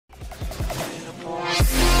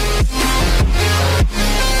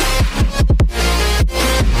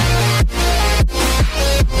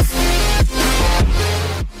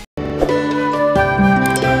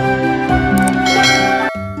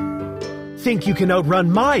Think you can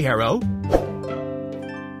outrun my arrow?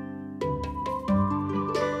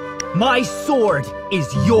 My sword is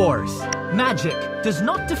yours. Magic does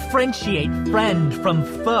not differentiate friend from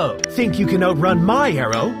foe. Think you can outrun my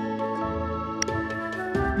arrow?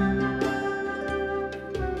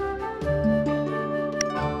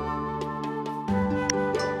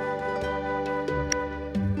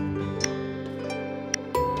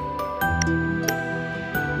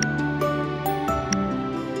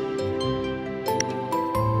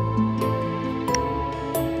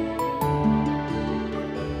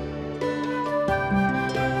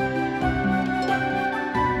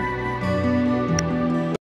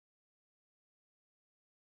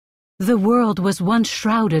 The world was once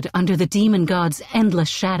shrouded under the demon god's endless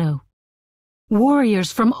shadow.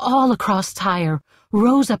 Warriors from all across Tyre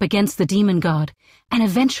rose up against the demon god and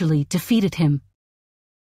eventually defeated him.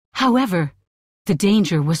 However, the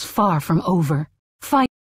danger was far from over.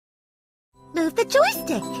 Move the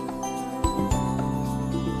joystick.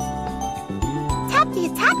 Tap the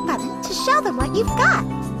attack button to show them what you've got.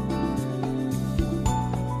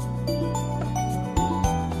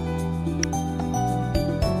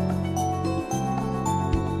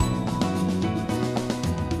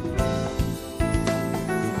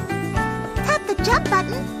 Jump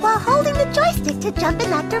button while holding the joystick to jump in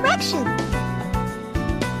that direction.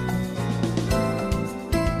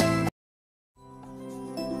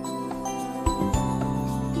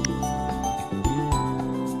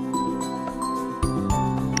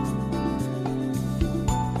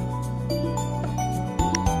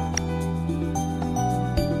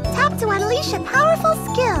 Tap to unleash a powerful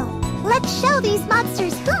skill. Let's show these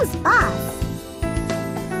monsters who's boss.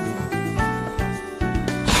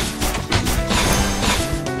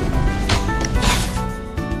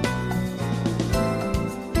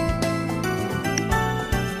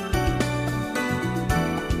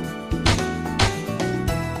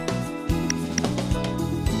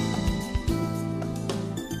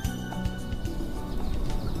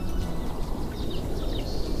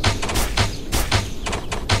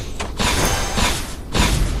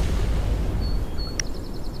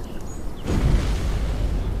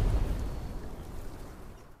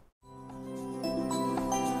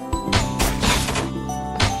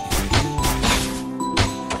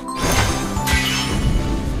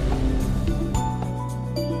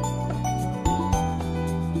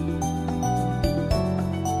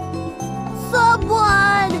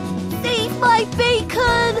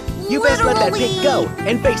 You best let that pig go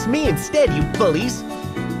and face me instead, you bullies!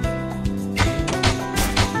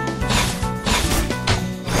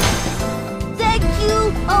 Thank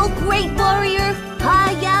you, oh great warrior!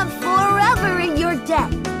 I am forever in your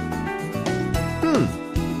debt!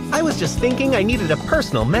 I was just thinking I needed a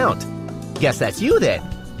personal mount. Guess that's you then.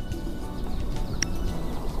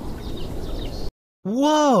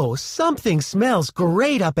 Whoa, something smells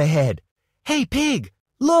great up ahead. Hey, pig,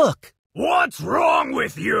 look! What's wrong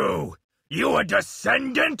with you? You a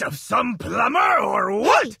descendant of some plumber or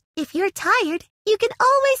what? Hey, if you're tired, you can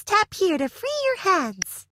always tap here to free your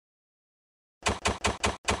hands.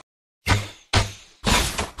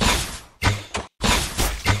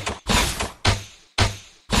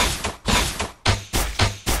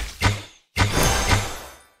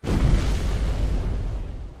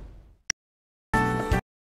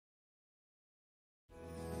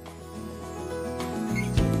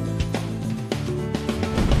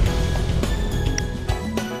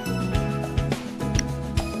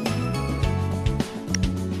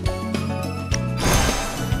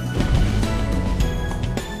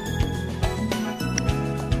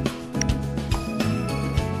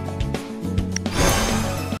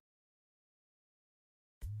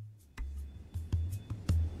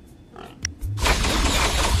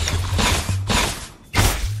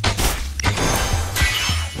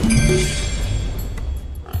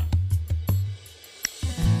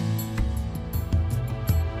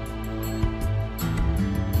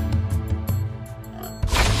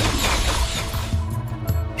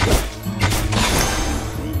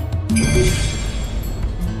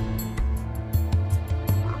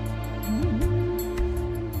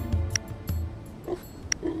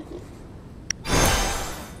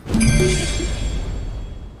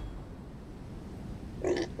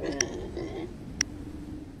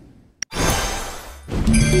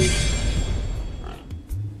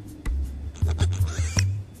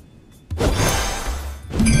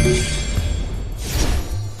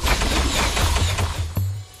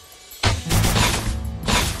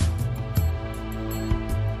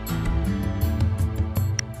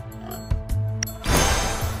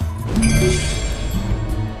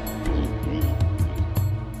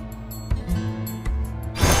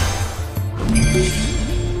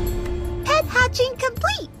 Pet hatching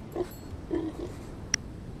complete.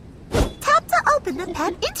 Tap to open the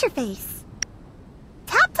pet interface.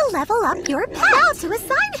 Tap to level up your pet. Now to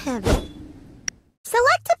assign him.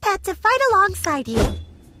 Select a pet to fight alongside you.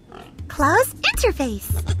 Close interface.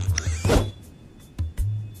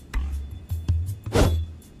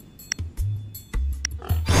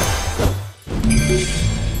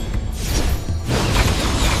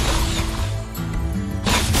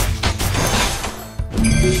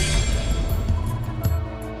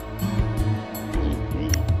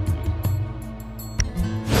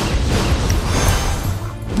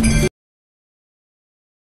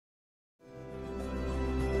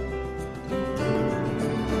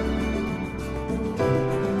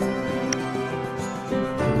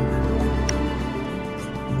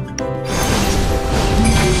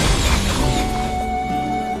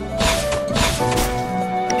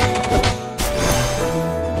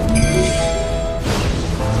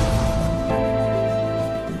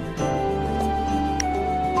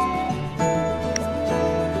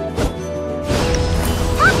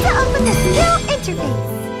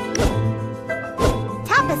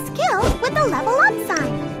 Tap a skill with the level up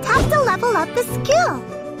sign. Tap to level up the skill.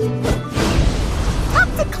 Tap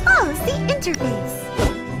to close the interface.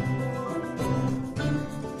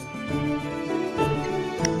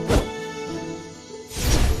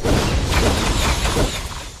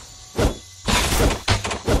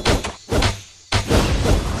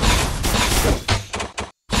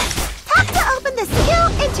 Tap to open the skill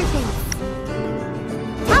interface.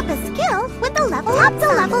 Tap a skill with the level up. Tap to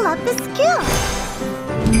level up the skill.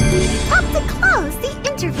 Tap to close the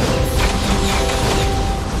interface.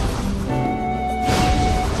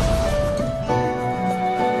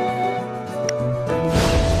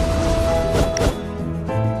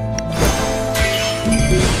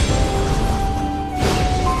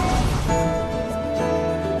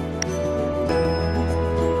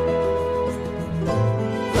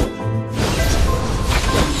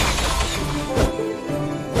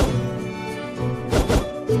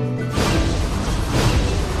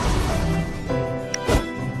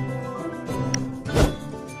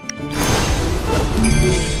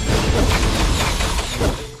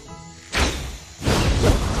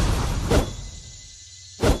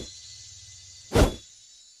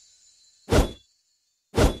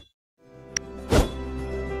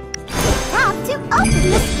 To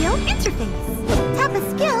open the skill interface. Tap a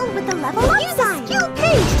skill with the level up sign. Use the skill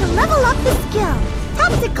page to level up the skill.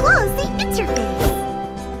 Tap to close the interface.